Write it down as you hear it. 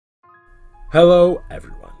Hello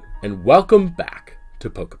everyone, and welcome back to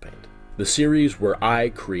Poképaint, the series where I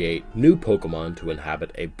create new Pokemon to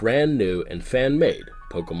inhabit a brand new and fan-made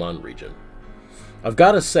Pokemon region. I've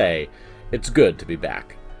gotta say, it's good to be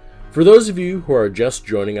back. For those of you who are just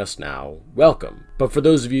joining us now, welcome, but for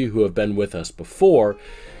those of you who have been with us before,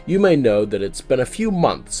 you may know that it's been a few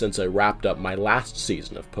months since I wrapped up my last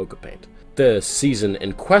season of Poképaint. The season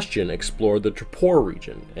in question explored the Trapor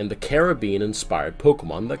region and the Caribbean-inspired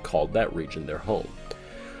Pokemon that called that region their home.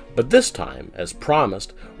 But this time, as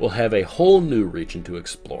promised, we'll have a whole new region to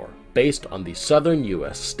explore, based on the southern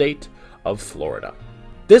US state of Florida.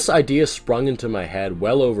 This idea sprung into my head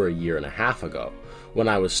well over a year and a half ago, when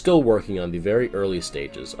I was still working on the very early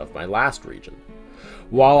stages of my last region.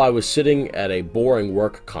 While I was sitting at a boring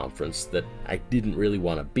work conference that I didn't really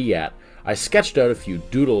want to be at, I sketched out a few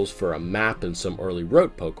doodles for a map and some early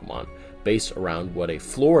rote Pokemon based around what a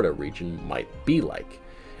Florida region might be like,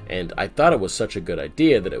 and I thought it was such a good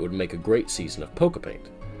idea that it would make a great season of Poképaint,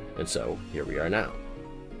 and so here we are now.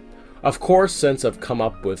 Of course, since I've come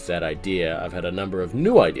up with that idea, I've had a number of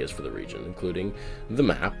new ideas for the region, including the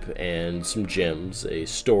map and some gyms, a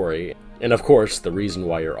story, and of course, the reason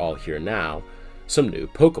why you're all here now, some new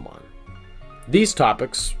Pokemon. These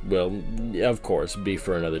topics will, of course, be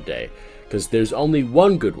for another day, because there's only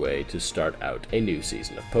one good way to start out a new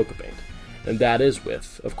season of Poképaint, and that is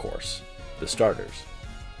with, of course, the starters.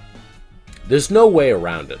 There's no way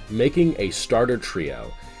around it. Making a starter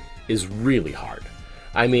trio is really hard.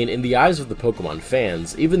 I mean, in the eyes of the Pokemon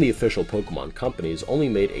fans, even the official Pokemon companies only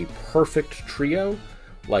made a perfect trio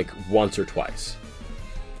like once or twice.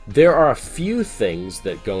 There are a few things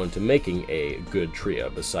that go into making a good trio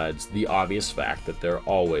besides the obvious fact that they're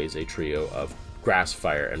always a trio of grass,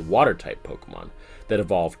 fire, and water type Pokemon that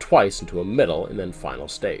evolve twice into a middle and then final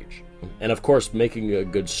stage. And of course, making a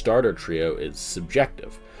good starter trio is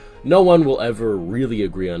subjective. No one will ever really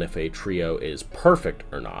agree on if a trio is perfect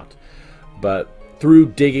or not, but through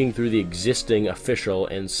digging through the existing official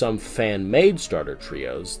and some fan-made starter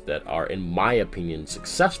trios that are, in my opinion,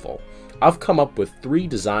 successful, I've come up with 3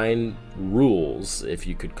 design rules, if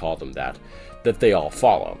you could call them that they all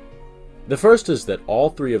follow. The first is that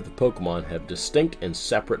all 3 of the Pokemon have distinct and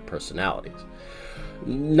separate personalities.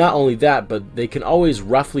 Not only that, but they can always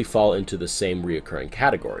roughly fall into the same reoccurring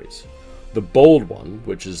categories. The bold one,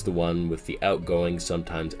 which is the one with the outgoing,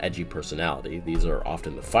 sometimes edgy personality, these are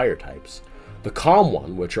often the fire types. The calm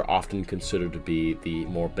one, which are often considered to be the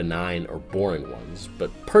more benign or boring ones,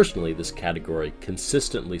 but personally this category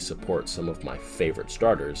consistently supports some of my favorite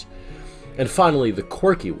starters. And finally, the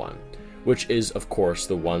quirky one, which is of course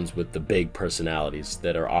the ones with the big personalities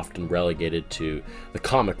that are often relegated to the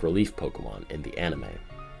comic relief Pokemon in the anime.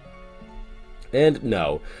 And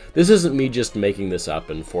no, this isn't me just making this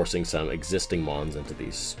up and forcing some existing mons into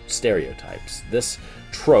these stereotypes. This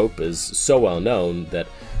trope is so well known that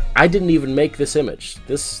I didn't even make this image.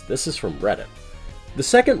 This is from Reddit. The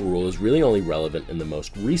second rule is really only relevant in the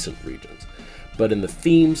most recent regions, but in the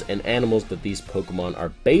themes and animals that these Pokemon are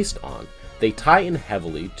based on, they tie in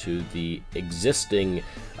heavily to the existing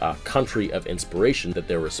country of inspiration that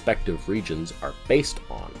their respective regions are based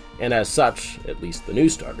on, and as such, at least the new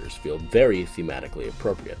starters feel very thematically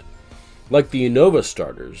appropriate. Like the Unova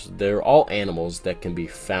starters, they're all animals that can be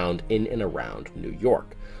found in and around New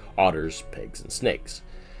York: otters, pigs, and snakes.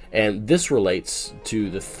 And this relates to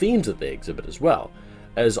the themes that they exhibit as well,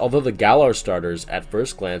 as although the Galar starters at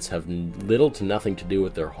first glance have little to nothing to do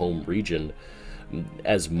with their home region,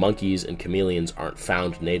 as monkeys and chameleons aren't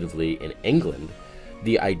found natively in England,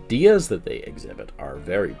 the ideas that they exhibit are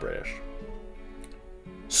very British.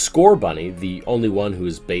 Scorbunny, the only one who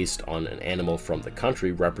is based on an animal from the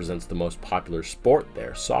country, represents the most popular sport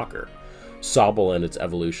there, soccer. Sobble and its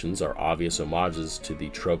evolutions are obvious homages to the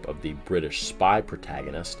trope of the British spy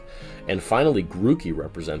protagonist, and finally Grookey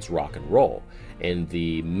represents rock and roll, and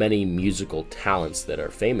the many musical talents that are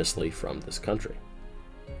famously from this country.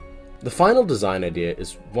 The final design idea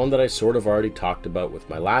is one that I sort of already talked about with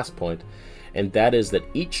my last point, and that is that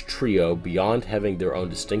each trio, beyond having their own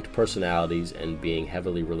distinct personalities and being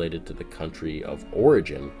heavily related to the country of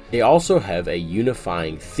origin, they also have a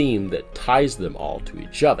unifying theme that ties them all to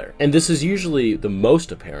each other, and this is usually the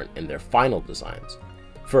most apparent in their final designs.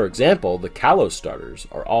 For example, the Kalos starters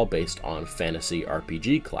are all based on fantasy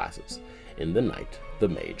RPG classes, in the Knight, the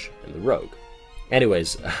Mage, and the Rogue.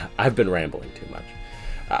 Anyways, I've been rambling too much.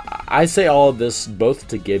 I say all of this both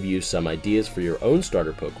to give you some ideas for your own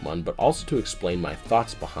starter Pokemon, but also to explain my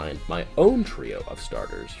thoughts behind my own trio of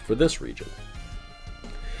starters for this region.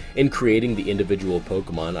 In creating the individual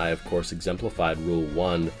Pokemon, I of course exemplified Rule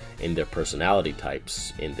 1 in their personality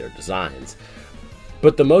types in their designs,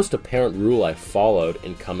 But the most apparent rule I followed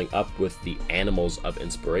in coming up with the animals of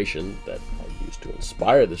inspiration that I used to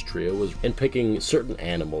inspire this trio was in picking certain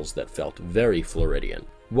animals that felt very Floridian,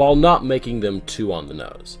 while not making them too on the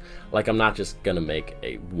nose. Like, I'm not just gonna make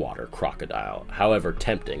a water crocodile, however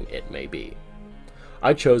tempting it may be.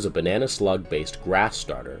 I chose a banana slug based grass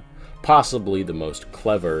starter, possibly the most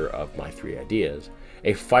clever of my 3 ideas,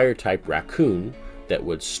 a fire type raccoon that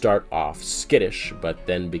would start off skittish but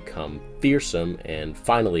then become fearsome, and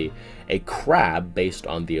finally a crab based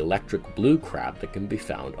on the electric blue crab that can be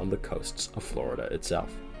found on the coasts of Florida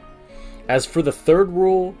itself. As for the third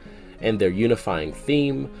rule and their unifying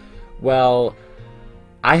theme, well,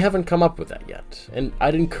 I haven't come up with that yet, and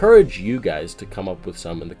I'd encourage you guys to come up with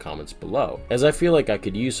some in the comments below, as I feel like I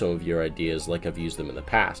could use some of your ideas like I've used them in the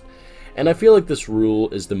past, and I feel like this rule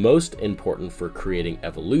is the most important for creating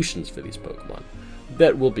evolutions for these Pokemon.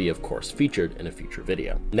 That will be, of course, featured in a future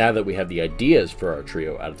video. Now that we have the ideas for our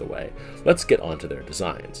trio out of the way, let's get on to their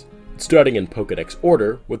designs. Starting in Pokedex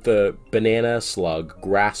order with the Banana Slug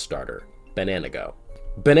Grass Starter, Bannanago.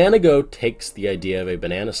 Bannanago takes the idea of a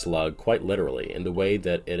banana slug quite literally in the way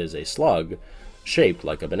that it is a slug shaped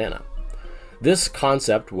like a banana. This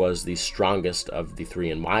concept was the strongest of the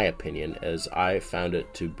 3 in my opinion, as I found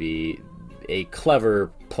it to be a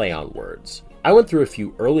clever play on words. I went through a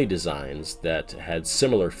few early designs that had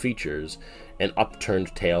similar features: an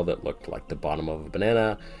upturned tail that looked like the bottom of a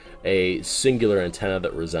banana, a singular antenna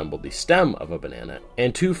that resembled the stem of a banana,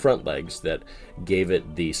 and 2 front legs that gave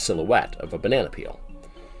it the silhouette of a banana peel.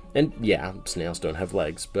 And yeah, snails don't have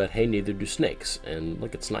legs, but hey, neither do snakes, and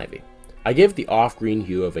look at Snivy. I gave the off-green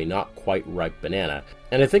hue of a not quite ripe banana,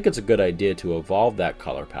 and I think it's a good idea to evolve that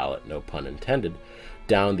color palette, no pun intended,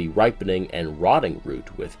 down the ripening and rotting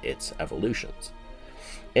route with its evolutions.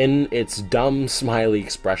 In its dumb, smiley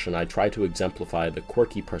expression, I try to exemplify the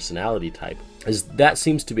quirky personality type, as that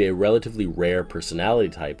seems to be a relatively rare personality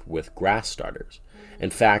type with grass starters. In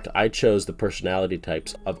fact, I chose the personality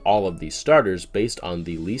types of all of these starters based on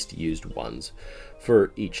the least used ones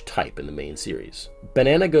for each type in the main series.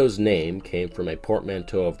 Bannanago's name came from a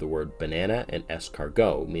portmanteau of the word banana and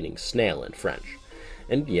escargot, meaning snail in French.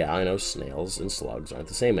 And yeah, I know snails and slugs aren't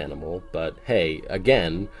the same animal, but hey,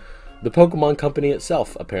 again, the Pokemon Company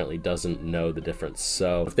itself apparently doesn't know the difference,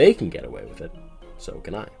 so if they can get away with it, so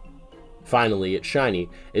can I. Finally, its shiny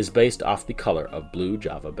is based off the color of blue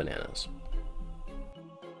Java bananas.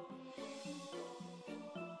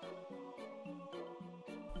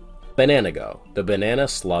 Bannanago, the banana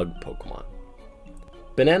slug Pokemon.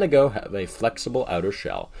 Bannanago have a flexible outer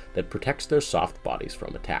shell that protects their soft bodies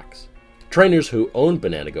from attacks. Trainers who own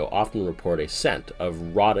Bannanago often report a scent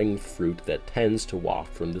of rotting fruit that tends to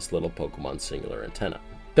waft from this little Pokemon's singular antenna.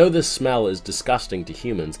 Though this smell is disgusting to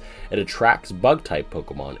humans, it attracts bug-type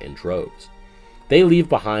Pokemon in droves. They leave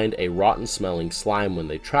behind a rotten-smelling slime when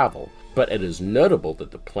they travel, but it is notable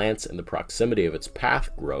that the plants in the proximity of its path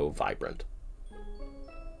grow vibrant.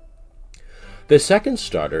 The second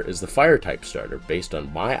starter is the Fire-type starter, based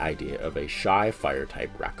on my idea of a shy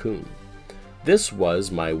Fire-type raccoon. This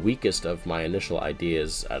was my weakest of my initial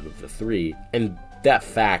ideas out of the 3, and that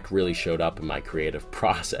fact really showed up in my creative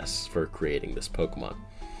process for creating this Pokemon.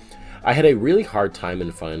 I had a really hard time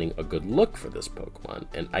in finding a good look for this Pokemon,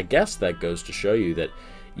 and I guess that goes to show you that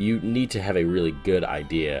you need to have a really good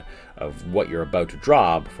idea of what you're about to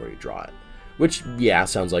draw before you draw it. Which, yeah,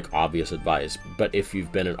 sounds like obvious advice, but if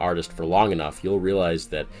you've been an artist for long enough, you'll realize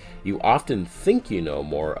that you often think you know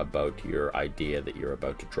more about your idea that you're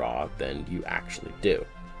about to draw than you actually do.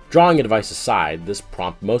 Drawing advice aside, this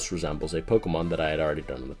prompt most resembles a Pokemon that I had already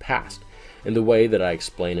done in the past, in the way that I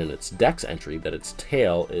explain in its Dex entry that its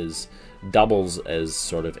tail doubles as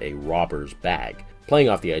sort of a robber's bag, playing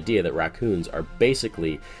off the idea that raccoons are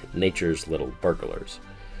basically nature's little burglars.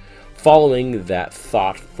 Following that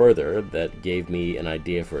thought further, that gave me an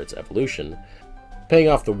idea for its evolution, paying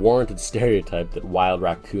off the warranted stereotype that wild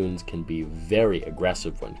raccoons can be very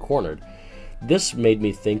aggressive when cornered. This made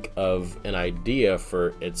me think of an idea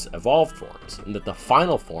for its evolved forms, and that the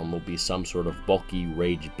final form will be some sort of bulky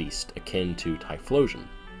rage beast akin to Typhlosion,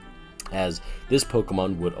 as this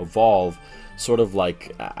Pokemon would evolve sort of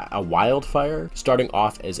like a wildfire, starting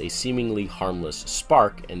off as a seemingly harmless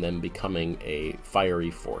spark and then becoming a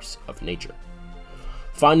fiery force of nature.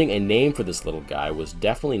 Finding a name for this little guy was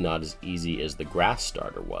definitely not as easy as the grass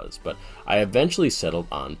starter was, but I eventually settled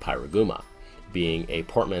on Pireguma, being a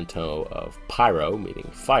portmanteau of Pyro,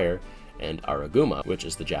 meaning fire, and Araguma, which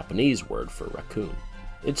is the Japanese word for raccoon.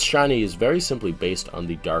 Its shiny is very simply based on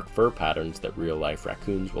the dark fur patterns that real-life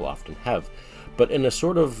raccoons will often have, but in a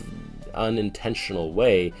sort of unintentional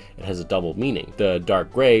way, it has a double meaning. The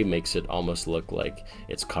dark gray makes it almost look like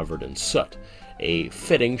it's covered in soot, a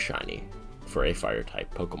fitting shiny for a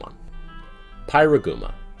fire-type Pokemon.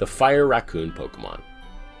 Pireguma, the fire raccoon Pokemon.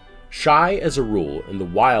 Shy as a rule, in the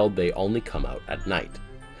wild they only come out at night.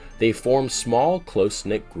 They form small,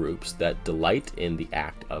 close-knit groups that delight in the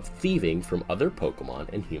act of thieving from other Pokemon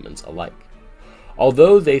and humans alike.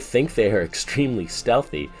 Although they think they are extremely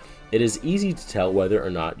stealthy, it is easy to tell whether or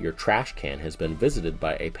not your trash can has been visited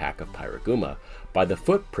by a pack of Pireguma by the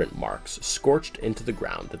footprint marks scorched into the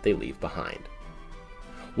ground that they leave behind.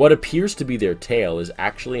 What appears to be their tail is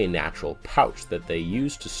actually a natural pouch that they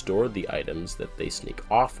use to store the items that they sneak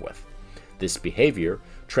off with. This behavior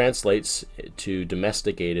translates to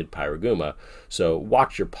domesticated Pireguma, so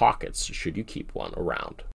watch your pockets should you keep one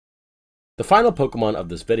around. The final Pokemon of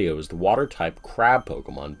this video is the water-type crab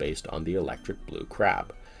Pokemon based on the electric blue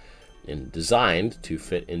crab, and designed to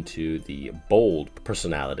fit into the bold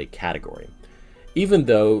personality category. Even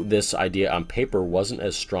though this idea on paper wasn't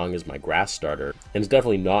as strong as my grass starter, and is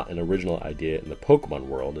definitely not an original idea in the Pokemon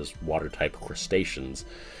world, as water-type crustaceans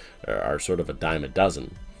are sort of a dime a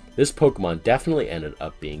dozen, this Pokemon definitely ended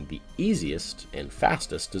up being the easiest and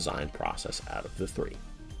fastest design process out of the three.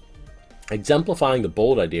 Exemplifying the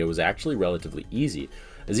bold idea was actually relatively easy,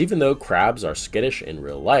 as even though crabs are skittish in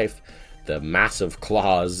real life, the massive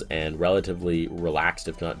claws and relatively relaxed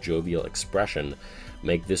if not jovial expression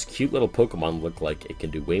make this cute little Pokemon look like it can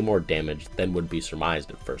do way more damage than would be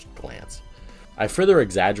surmised at first glance. I further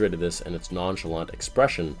exaggerated this and its nonchalant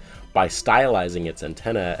expression by stylizing its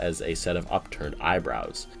antenna as a set of upturned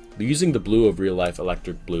eyebrows. Using the blue of real-life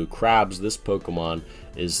electric blue crabs, this Pokemon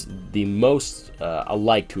is the most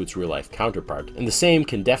alike to its real-life counterpart, and the same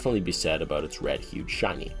can definitely be said about its red-hued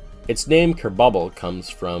shiny. Its name Cerbuble comes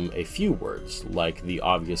from a few words, like the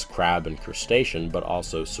obvious crab and crustacean, but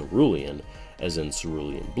also cerulean, as in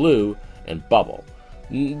cerulean blue, and bubble.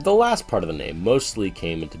 The last part of the name mostly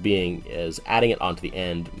came into being as adding it onto the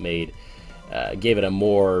end gave it a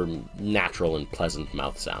more natural and pleasant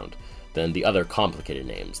mouth sound than the other complicated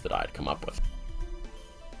names that I'd come up with.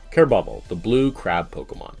 Cerbuble, the blue crab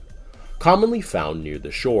Pokemon. Commonly found near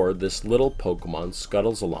the shore, this little Pokemon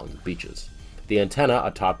scuttles along the beaches. The antenna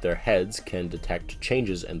atop their heads can detect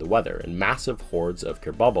changes in the weather, and massive hordes of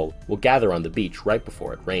Cerbuble will gather on the beach right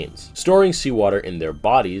before it rains. Storing seawater in their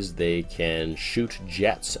bodies, they can shoot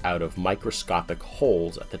jets out of microscopic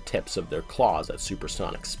holes at the tips of their claws at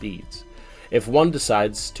supersonic speeds. If one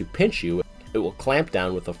decides to pinch you, it will clamp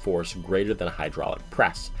down with a force greater than a hydraulic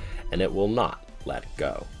press, and it will not let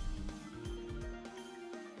go.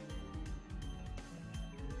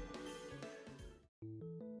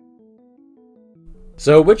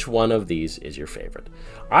 So which one of these is your favorite?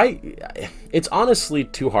 It's honestly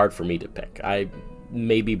too hard for me to pick. I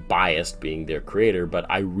may be biased being their creator, but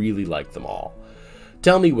I really like them all.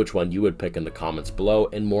 Tell me which one you would pick in the comments below,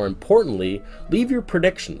 and more importantly, leave your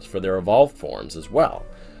predictions for their evolved forms as well.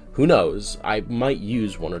 Who knows, I might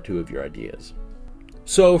use one or two of your ideas.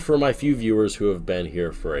 So for my few viewers who have been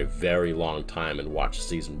here for a very long time and watched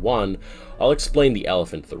Season 1, I'll explain the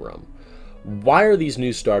elephant in the room. Why are these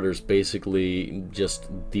new starters basically just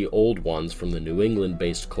the old ones from the New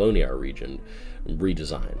England-based Colonia region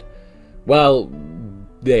redesigned? Well,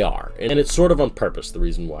 they are, and it's sort of on purpose the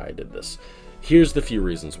reason why I did this. Here's the few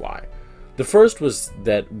reasons why. The first was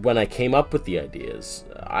that when I came up with the ideas,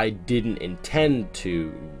 I didn't intend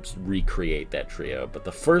to recreate that trio, but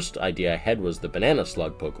the first idea I had was the banana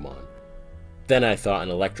slug Pokemon. Then I thought an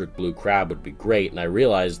electric blue crab would be great, and I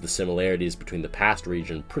realized the similarities between the past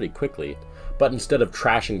region pretty quickly, but instead of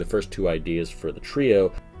trashing the first two ideas for the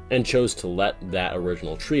trio, and chose to let that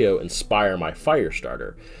original trio inspire my fire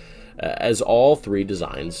starter, as all three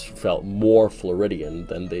designs felt more Floridian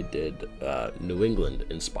than they did New England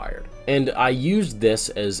inspired. And I used this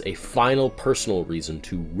as a final personal reason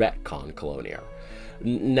to retcon Colonia.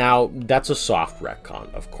 Now, that's a soft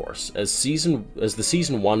retcon, of course, as the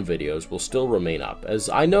Season 1 videos will still remain up, as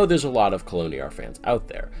I know there's a lot of Colonia fans out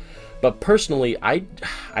there. But personally, I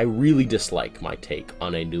really dislike my take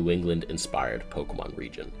on a New England-inspired Pokemon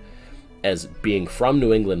region. As being from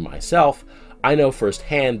New England myself, I know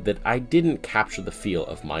firsthand that I didn't capture the feel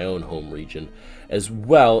of my own home region as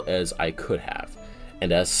well as I could have,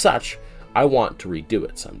 and as such, I want to redo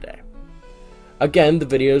it someday. Again, the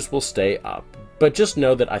videos will stay up, but just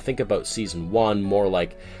know that I think about Season 1 more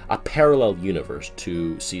like a parallel universe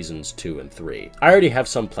to Seasons 2 and 3. I already have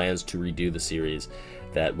some plans to redo the series,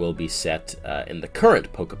 that will be set in the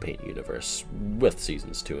current Poképaint universe with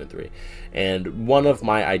seasons 2 and 3. And one of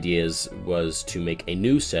my ideas was to make a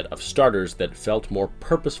new set of starters that felt more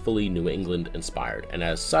purposefully New England inspired, and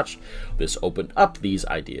as such, this opened up these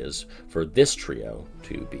ideas for this trio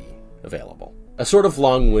to be available. A sort of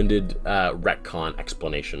long-winded retcon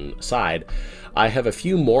explanation aside, I have a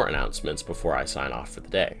few more announcements before I sign off for the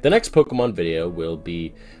day. The next Pokemon video will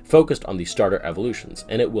be focused on the starter evolutions,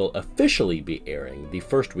 and it will officially be airing the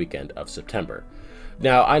first weekend of September.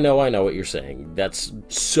 Now, I know what you're saying. That's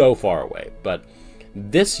so far away, but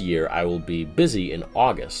this year I will be busy in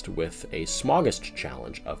August with a Smogest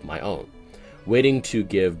challenge of my own. Waiting to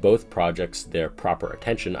give both projects their proper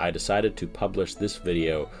attention, I decided to publish this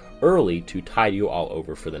video early to tide you all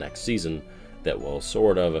over for the next season that will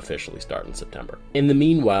sort of officially start in September. In the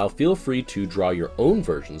meanwhile, feel free to draw your own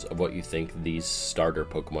versions of what you think these starter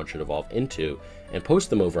Pokemon should evolve into and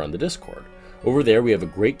post them over on the Discord. Over there we have a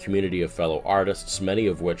great community of fellow artists, many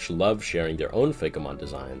of which love sharing their own Pokemon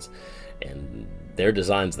designs, and they're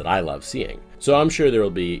designs that I love seeing. So I'm sure there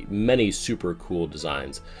will be many super cool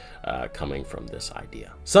designs coming from this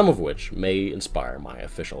idea, some of which may inspire my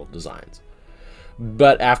official designs.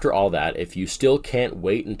 But after all that, if you still can't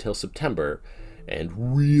wait until September and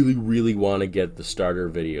really want to get the starter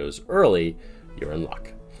videos early, you're in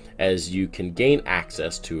luck, as you can gain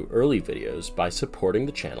access to early videos by supporting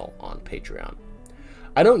the channel on Patreon.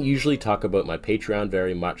 I don't usually talk about my Patreon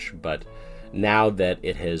very much, but now that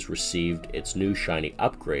it has received its new shiny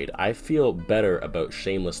upgrade, I feel better about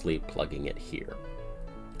shamelessly plugging it here.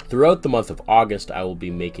 Throughout the month of August, I will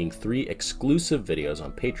be making 3 exclusive videos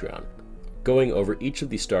on Patreon, going over each of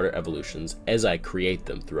the starter evolutions as I create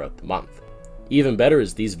them throughout the month. Even better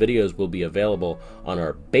is these videos will be available on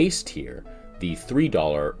our base tier, the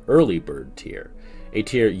 $3 early bird tier, a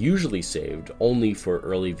tier usually saved only for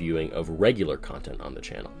early viewing of regular content on the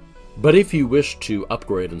channel. But if you wish to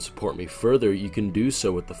upgrade and support me further, you can do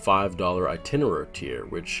so with the $5 itinerary tier,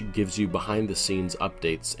 which gives you behind the scenes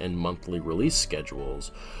updates and monthly release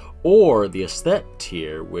schedules, or the aesthetic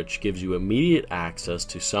tier, which gives you immediate access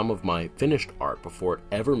to some of my finished art before it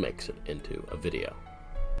ever makes it into a video.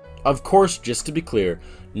 Of course, just to be clear,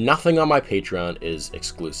 nothing on my Patreon is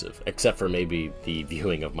exclusive, except for maybe the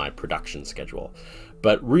viewing of my production schedule.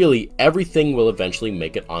 But really, everything will eventually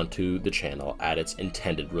make it onto the channel at its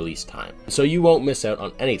intended release time. So you won't miss out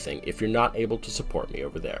on anything if you're not able to support me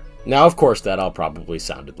over there. Now, of course, that all probably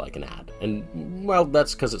sounded like an ad, and well,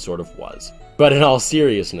 that's because it sort of was. But in all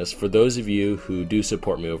seriousness, for those of you who do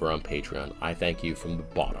support me over on Patreon, I thank you from the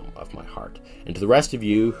bottom of my heart. And to the rest of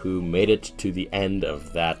you who made it to the end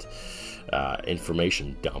of that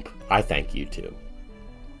information dump, I thank you too.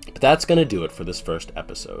 But that's going to do it for this first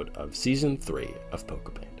episode of Season 3 of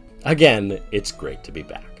Poképaint. Again, it's great to be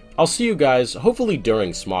back. I'll see you guys hopefully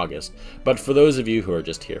during Smogest, but for those of you who are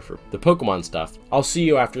just here for the Pokemon stuff, I'll see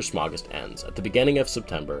you after Smogest ends at the beginning of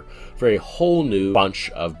September for a whole new bunch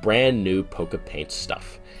of brand new Poképaint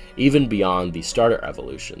stuff, even beyond the starter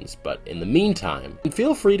evolutions. But in the meantime,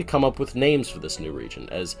 feel free to come up with names for this new region,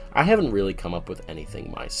 as I haven't really come up with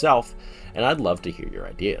anything myself, and I'd love to hear your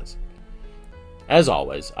ideas. As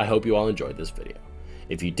always, I hope you all enjoyed this video.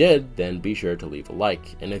 If you did, then be sure to leave a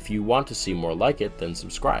like, and if you want to see more like it, then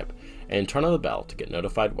subscribe, and turn on the bell to get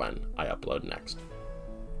notified when I upload next.